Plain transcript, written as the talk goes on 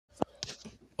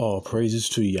All praises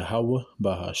to Yahweh,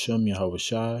 Bahashem Yahweh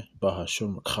Shai,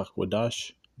 Bahashem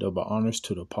Chakwadash, double honors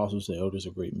to the apostles and elders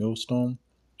of Great Millstone,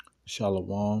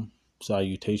 Shalom,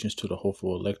 salutations to the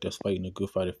hopeful elect that's fighting a good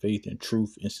fight of faith and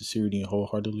truth and sincerity and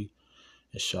wholeheartedly,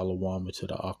 and Shalom to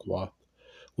the Aqua,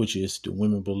 which is the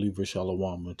women believers,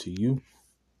 Shalom to you.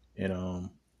 And I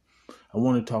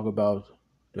want to talk about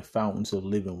the fountains of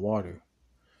living water.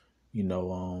 The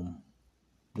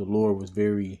Lord was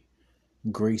very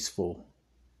graceful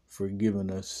for giving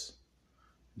us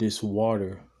this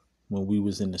water when we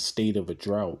was in the state of a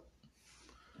drought.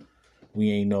 We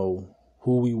ain't know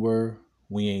who we were.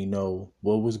 We ain't know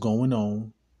what was going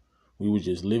on. We were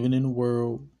just living in the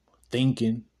world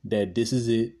thinking that this is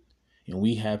it. And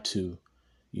we have to,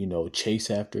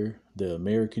 chase after the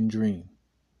American dream.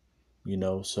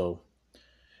 So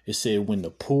it said, when the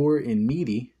poor and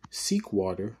needy seek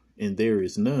water and there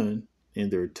is none, and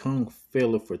their tongue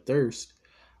faileth for thirst,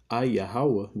 I,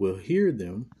 Yahweh, will hear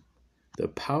them. The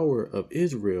power of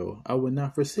Israel, I will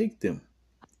not forsake them.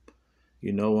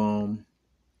 And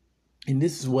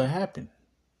this is what happened.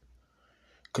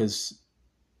 Because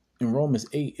in Romans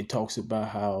 8, it talks about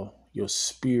how your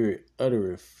spirit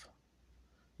uttereth,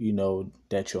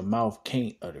 that your mouth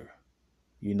can't utter.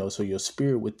 So your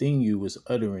spirit within you is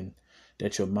uttering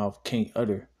that your mouth can't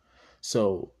utter.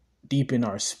 So deep in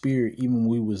our spirit, even when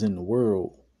we was in the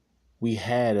world, we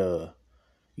had a,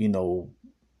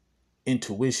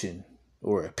 intuition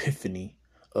or epiphany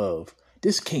of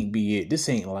this can't be it. This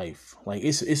ain't life. Like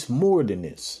it's more than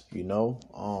this,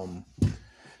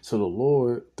 So the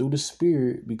Lord through the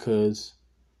Spirit, because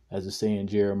as it say in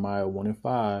Jeremiah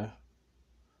 1:5,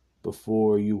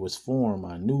 before you was formed,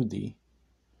 I knew thee.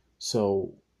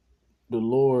 So the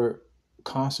Lord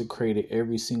consecrated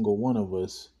every single one of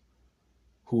us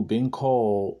who been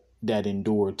called that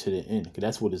endured to the end. 'Cause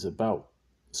that's what it's about.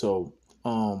 So,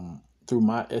 through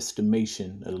my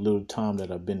estimation, a little time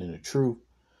that I've been in the truth,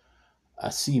 I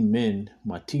see men,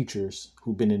 my teachers,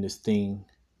 who've been in this thing,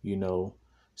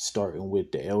 starting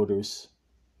with the elders.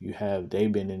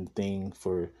 They've been in the thing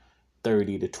for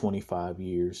 30 to 25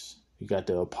 years. You got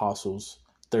the apostles,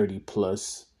 30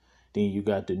 plus. Then you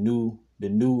got the new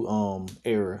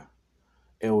era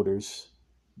elders,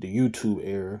 the YouTube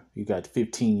era. You got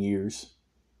 15 years,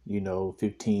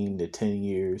 15 to 10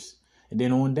 years, and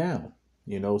then on down.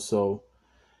 So,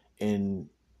 and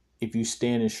if you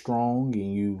standing strong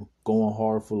and you going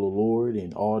hard for the Lord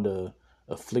and all the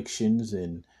afflictions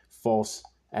and false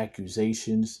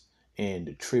accusations and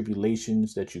the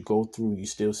tribulations that you go through, you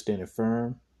still standing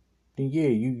firm, then yeah,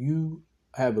 you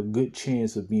have a good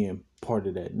chance of being part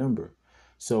of that number.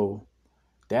 So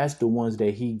that's the ones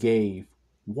that he gave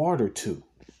water to.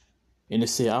 And it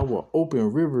said, I will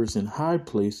open rivers in high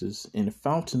places and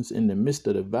fountains in the midst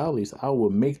of the valleys. I will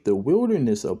make the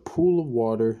wilderness a pool of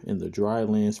water and the dry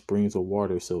land springs of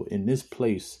water. So in this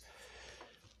place,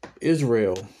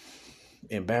 Israel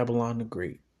and Babylon the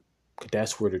Great,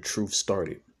 that's where the truth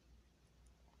started.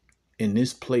 In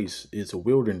this place is a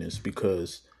wilderness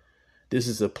because this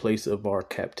is a place of our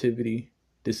captivity.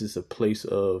 This is a place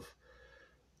of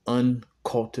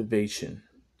uncultivation.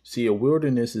 See, a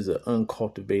wilderness is an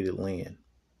uncultivated land.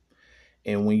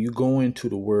 And when you go into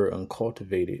the word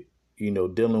uncultivated,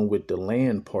 dealing with the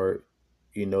land part,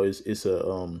 it's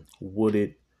a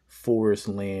wooded forest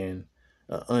land,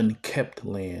 unkept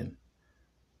land.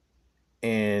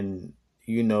 And,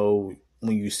 when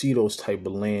you see those type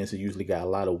of lands, it usually got a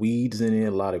lot of weeds in it,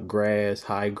 a lot of grass,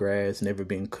 high grass, never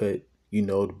been cut.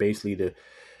 Basically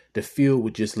the field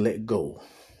would just let go.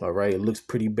 All right. It looks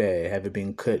pretty bad. Haven't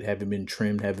been cut, haven't been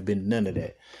trimmed, haven't been none of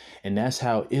that. And that's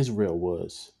how Israel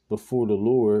was before the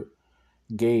Lord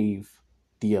gave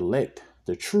the elect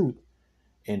the truth.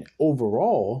 And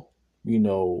overall,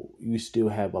 you still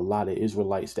have a lot of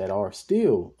Israelites that are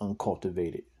still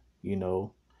uncultivated,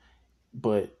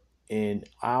 but in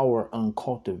our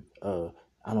uncultivated,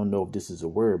 I don't know if this is a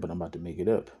word, but I'm about to make it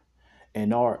up.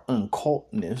 And our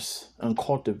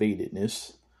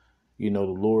uncultivatedness, the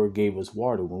Lord gave us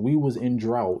water. When we was in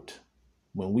drought,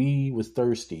 when we was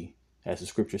thirsty, as the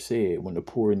scripture said, when the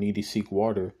poor and needy seek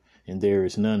water and there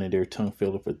is none and their tongue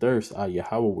faileth for thirst, I,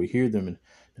 Yahweh, will hear them and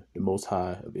the Most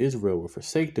High of Israel will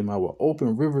forsake them. I will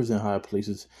open rivers in high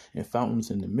places and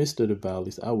fountains in the midst of the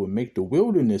valleys. I will make the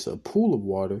wilderness a pool of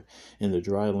water and the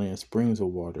dry land springs of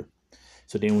water.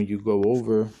 So then when you go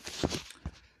over,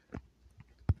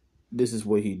 this is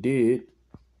what he did.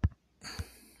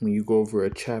 When you go over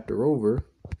a chapter over,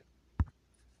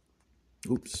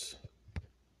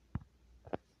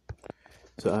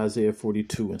 So Isaiah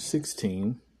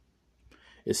 42:16,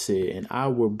 it said, and I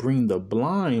will bring the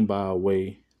blind by a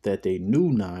way that they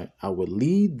knew not. I will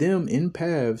lead them in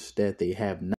paths that they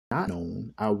have not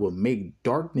known. I will make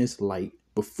darkness light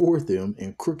before them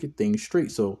and crooked things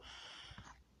straight. So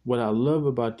what I love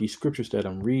about these scriptures that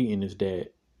I'm reading is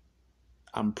that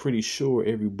I'm pretty sure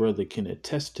every brother can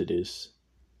attest to this.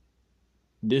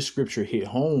 This scripture hit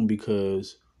home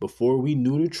because before we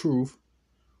knew the truth,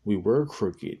 we were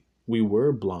crooked, we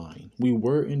were blind, we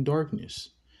were in darkness.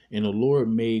 And the Lord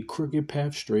made crooked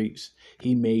paths straight.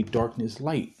 He made darkness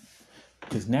light.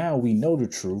 Because now we know the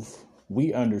truth.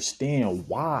 We understand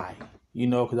why.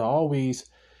 Because I always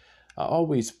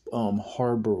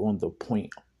harbor on the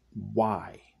point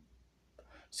why.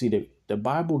 See, the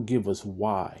Bible give us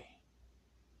why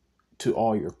to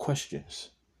all your questions.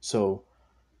 So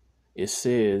it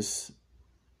says,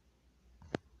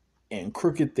 and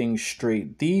crooked things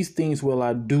straight, these things will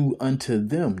I do unto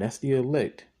them. That's the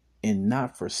elect, and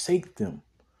not forsake them.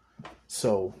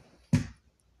 So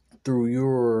through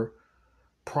your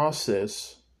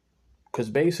process, because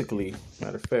basically,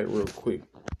 matter of fact, real quick,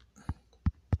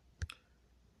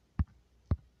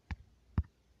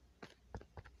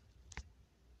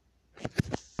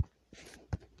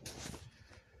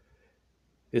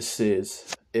 it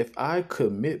says, if a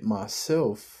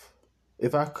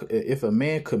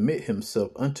man commit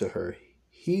himself unto her,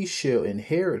 he shall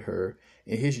inherit her,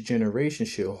 and his generation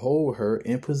shall hold her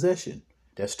in possession.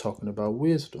 That's talking about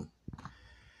wisdom.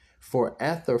 For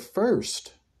at the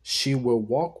first she will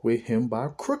walk with him by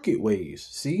crooked ways.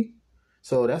 See?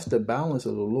 So that's the balance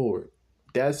of the Lord.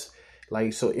 That's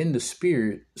like, so in the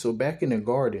spirit, so back in the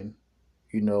garden,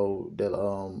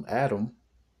 that Adam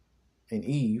and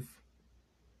Eve,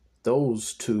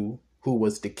 those two, who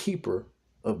was the keeper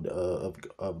of the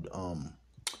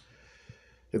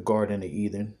Garden of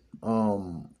Eden,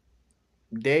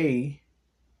 they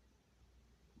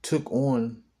took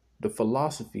on the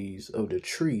philosophies of the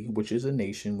tree, which is a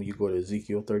nation, when you go to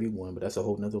Ezekiel 31, but that's a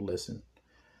whole nother lesson.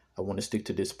 I want to stick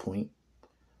to this point.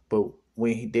 But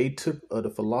when they took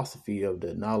the philosophy of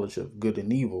the knowledge of good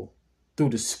and evil, through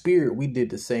the spirit, we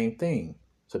did the same thing.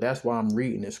 So that's why I'm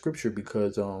reading the scripture,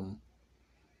 because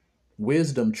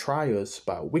wisdom try us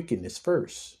by wickedness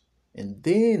first, and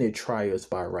then it try us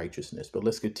by righteousness. But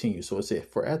let's continue. So it said,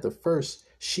 for at the first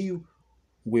she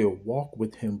will walk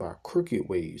with him by crooked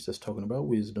ways. That's talking about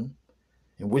wisdom,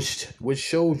 and which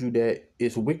shows you that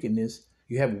it's wickedness.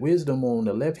 You have wisdom on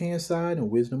the left hand side and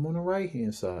wisdom on the right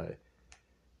hand side.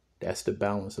 That's the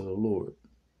balance of the Lord.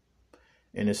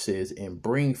 And it says, and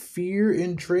bring fear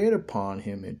and dread upon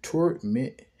him, and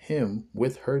torment him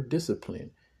with her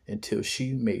discipline, until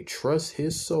she may trust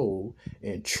his soul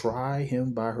and try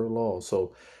him by her law.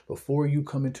 So before you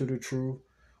come into the truth,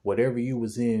 whatever you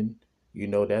was in,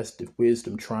 that's the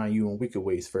wisdom trying you in wicked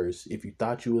ways first. If you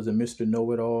thought you was a Mr.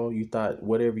 Know-it-all, you thought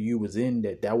whatever you was in,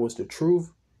 that was the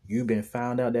truth, you've been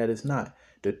found out that it's not.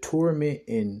 The torment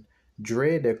and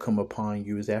dread that come upon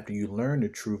you is after you learn the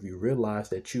truth, you realize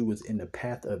that you was in the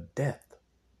path of death.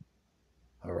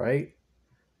 All right.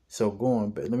 So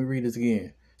but let me read this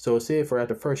again. So it said, for at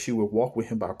the first she would walk with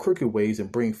him by crooked ways,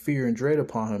 and bring fear and dread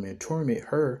upon him, and torment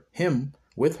him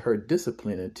with her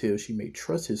discipline, until she may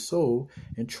trust his soul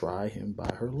and try him by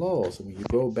her laws. So when you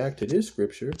go back to this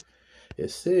scripture,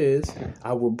 it says,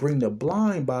 I will bring the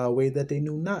blind by a way that they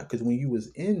knew not. Because when you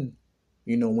was in,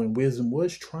 when wisdom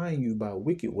was trying you by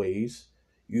wicked ways,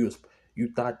 you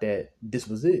thought that this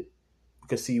was it.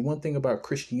 Because see, one thing about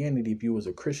Christianity, if you was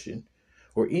a Christian,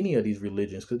 or any of these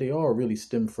religions, because they all really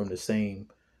stem from the same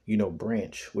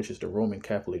branch, which is the Roman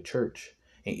Catholic Church.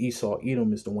 And Esau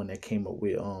Edom is the one that came up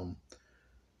with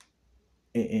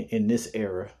in this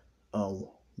era.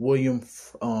 William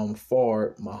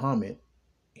Fard Muhammad,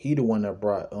 he the one that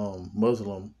brought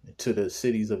Muslim to the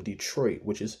cities of Detroit,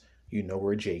 which is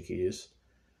where Jake is.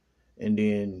 And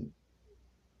then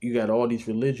you got all these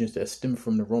religions that stem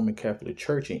from the Roman Catholic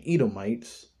Church and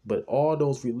Edomites, but all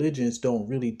those religions don't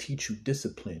really teach you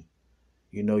discipline.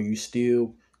 You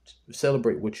still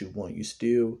celebrate what you want. You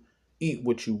still eat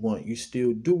what you want. You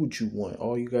still do what you want.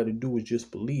 All you got to do is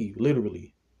just believe,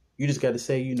 literally. You just got to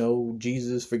say,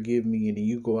 Jesus, forgive me. And then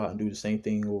you go out and do the same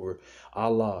thing over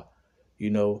Allah.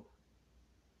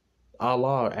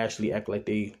 Allah actually act like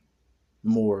they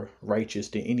more righteous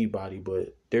than anybody,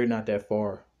 but they're not that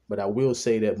far. But I will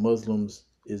say that Muslims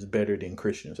is better than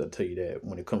Christians. I'll tell you that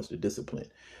when it comes to discipline.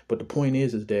 But the point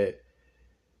is that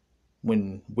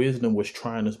when wisdom was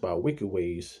trying us by wicked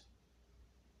ways,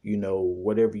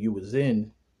 whatever you was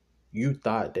in, you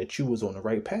thought that you was on the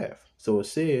right path. So it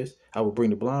says, I will bring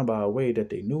the blind by a way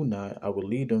that they knew not. I will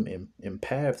lead them in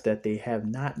paths that they have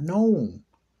not known.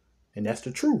 And that's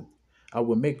the truth. I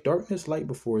will make darkness light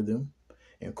before them,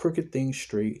 and crooked things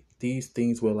straight. These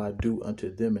things will I do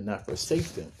unto them and not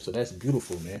forsake them. So that's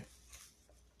beautiful, man.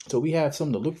 So we have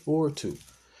something to look forward to.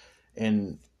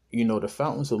 And, the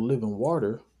fountains of living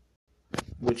water,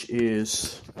 which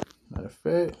is, matter of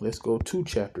fact, let's go 2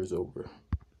 chapters over.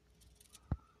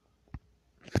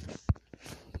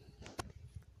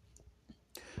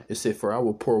 It said, for I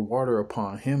will pour water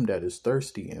upon him that is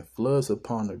thirsty, and floods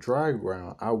upon the dry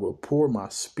ground. I will pour my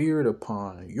spirit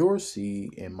upon your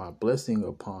seed, and my blessing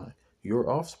upon your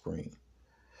offspring.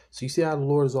 So you see how the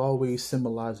Lord is always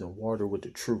symbolizing water with the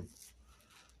truth,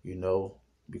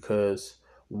 because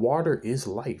water is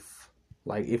life.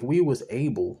 Like if we was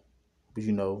able,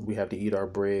 we have to eat our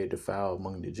bread defiled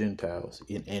among the Gentiles,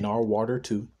 in our water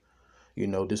too.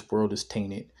 This world is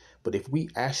tainted. But if we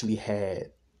actually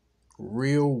had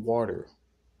real water,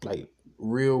 like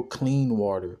real clean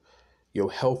water,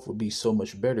 your health would be so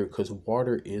much better, because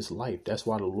water is life. That's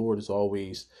why the Lord is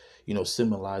always,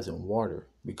 symbolizing water,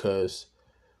 because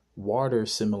water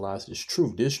symbolizes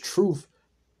truth. This truth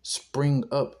spring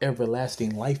up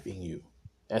everlasting life in you.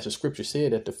 As the scripture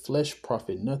said, that the flesh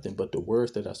profit nothing, but the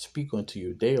words that I speak unto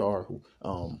you, they are,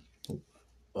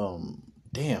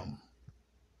 damn,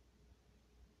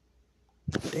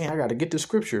 I gotta get the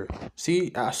scripture.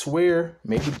 See, I swear,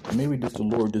 maybe this the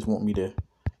Lord just want me to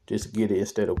just get it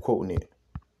instead of quoting it.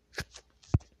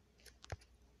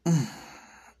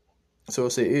 So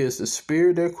it says, the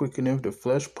spirit that quickeneth, the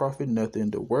flesh profit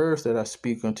nothing. The words that I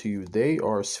speak unto you, they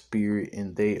are spirit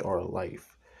and they are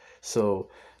life. So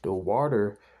the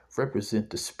water represent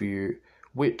the spirit,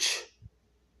 which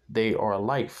they are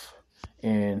life.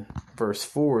 And verse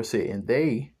 4 said, and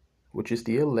they, which is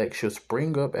the elect, shall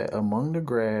spring up among the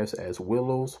grass as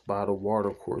willows by the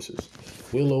water courses.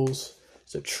 Willows,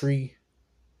 it's a tree.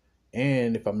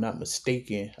 And if I'm not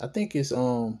mistaken, I think it's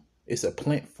a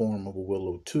plant form of a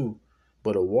willow too.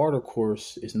 But a water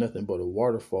course is nothing but a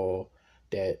waterfall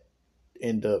that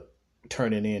end up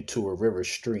turning into a river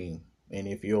stream. And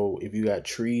if you got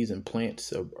trees and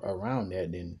plants around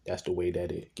that, then that's the way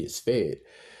that it gets fed.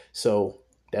 So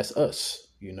that's us,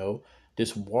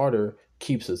 This water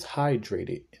keeps us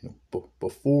hydrated. And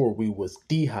before we was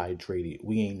dehydrated,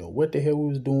 we ain't know what the hell we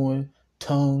was doing.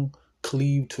 Tongue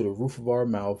cleaved to the roof of our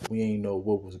mouth. We ain't know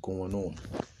what was going on.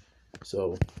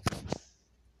 So,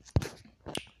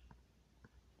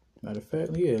 matter of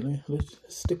fact, yeah, let's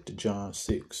stick to John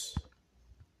 6.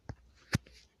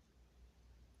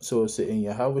 So it said, and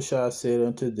Yahushua said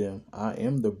unto them, I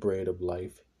am the bread of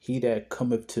life. He that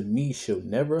cometh to me shall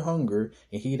never hunger,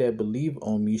 and he that believe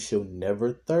on me shall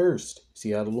never thirst. See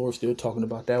how the Lord's still talking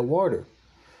about that water.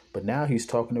 But now he's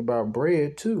talking about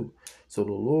bread too. So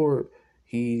the Lord,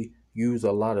 he used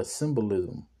a lot of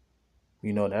symbolism.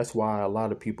 That's why a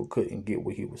lot of people couldn't get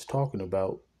what he was talking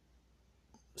about.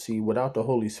 See, without the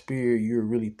Holy Spirit, you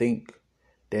really think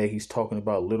that he's talking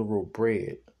about literal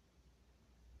bread.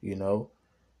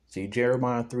 See,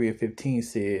 Jeremiah 3:15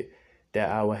 said that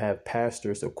I will have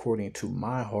pastors according to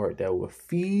my heart that will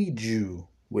feed you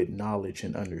with knowledge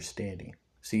and understanding.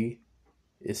 See,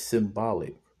 it's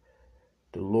symbolic.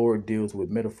 The Lord deals with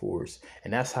metaphors.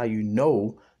 And that's how you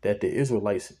know that the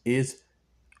Israelites is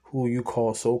who you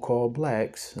call so-called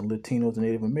blacks and Latinos and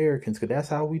Native Americans, because that's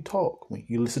how we talk. When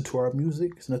you listen to our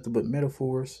music, it's nothing but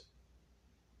metaphors.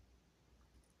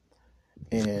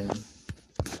 And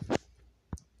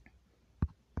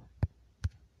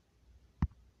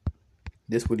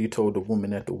this is what he told the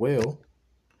woman at the well.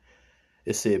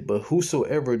 It said, but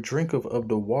whosoever drinketh of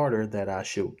the water that I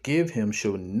shall give him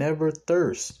shall never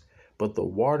thirst, but the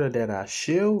water that I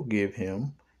shall give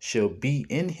him shall be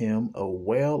in him a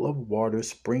well of water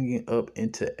springing up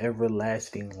into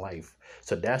everlasting life.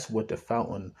 So that's what the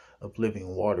fountain of living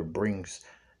water brings,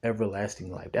 everlasting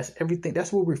life. That's everything.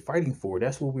 That's what we're fighting for.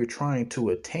 That's what we're trying to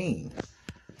attain.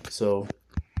 So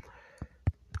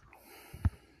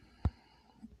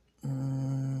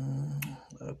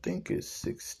I think it's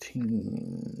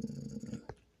 16.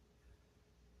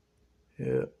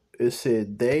 Yeah, it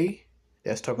said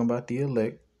that's talking about the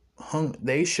elect,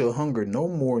 they shall hunger no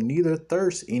more, neither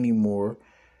thirst any more,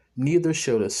 neither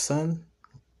shall the sun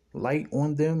light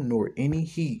on them, nor any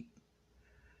heat.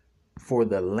 For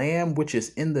the Lamb which is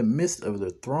in the midst of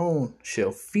the throne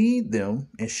shall feed them,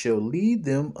 and shall lead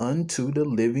them unto the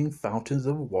living fountains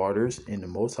of waters, and the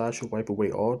Most High shall wipe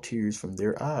away all tears from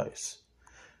their eyes.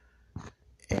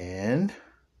 And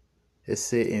it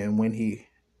said, and when he,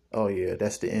 oh yeah,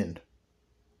 that's the end.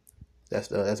 That's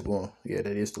going, yeah,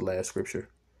 that is the last scripture.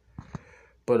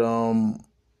 But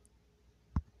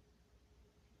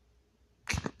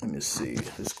let me see.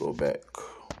 Let's go back.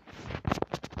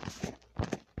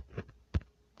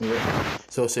 Yeah.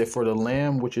 So it said, for the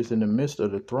Lamb which is in the midst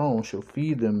of the throne shall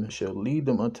feed them, and shall lead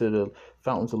them unto the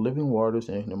fountains of living waters,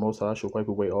 and the Most High shall wipe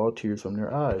away all tears from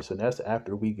their eyes. And that's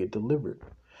after we get delivered.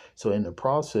 So in the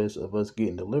process of us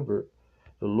getting delivered,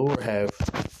 the Lord have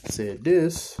said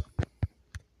this.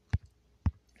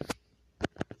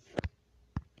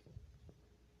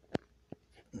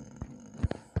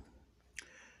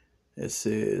 It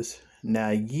says,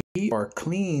 now ye are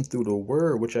clean through the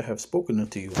word which I have spoken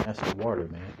unto you. That's the water,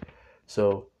 man.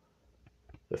 So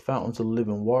the fountains of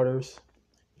living waters,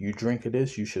 you drink of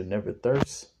this, you should never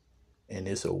thirst. And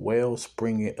it's a well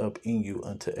springing up in you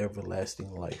unto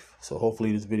everlasting life. So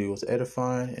hopefully this video is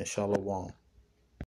edifying, and shalom.